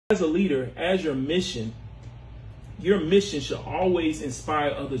As a leader, as your mission should always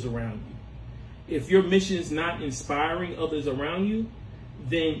inspire others around you. If your mission is not inspiring others around you,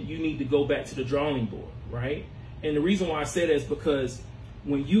 then you need to go back to the drawing board, right? And the reason why I say that is because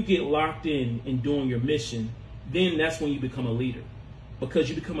when you get locked in doing your mission, then that's when you become a leader. Because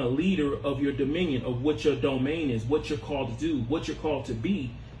you become a leader of your dominion, of what your domain is, what you're called to do, what you're called to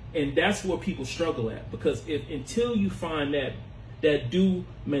be. And that's where people struggle at. Because until you find that do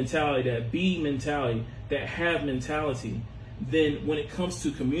mentality, that be mentality, that have mentality, then when it comes to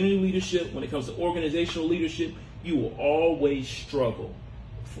community leadership, when it comes to organizational leadership, you will always struggle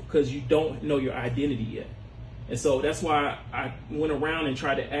because you don't know your identity yet. And so that's why I went around and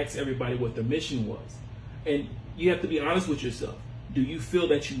tried to ask everybody what their mission was. And you have to be honest with yourself. Do you feel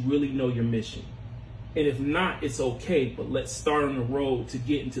that you really know your mission? And if not, it's okay, but let's start on the road to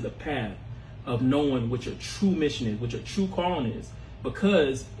get into the path of knowing what your true mission is, what your true calling is.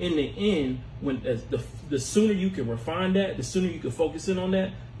 Because in the end, when the sooner you can refine that, the sooner you can focus in on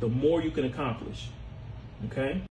that, the more you can accomplish. Okay?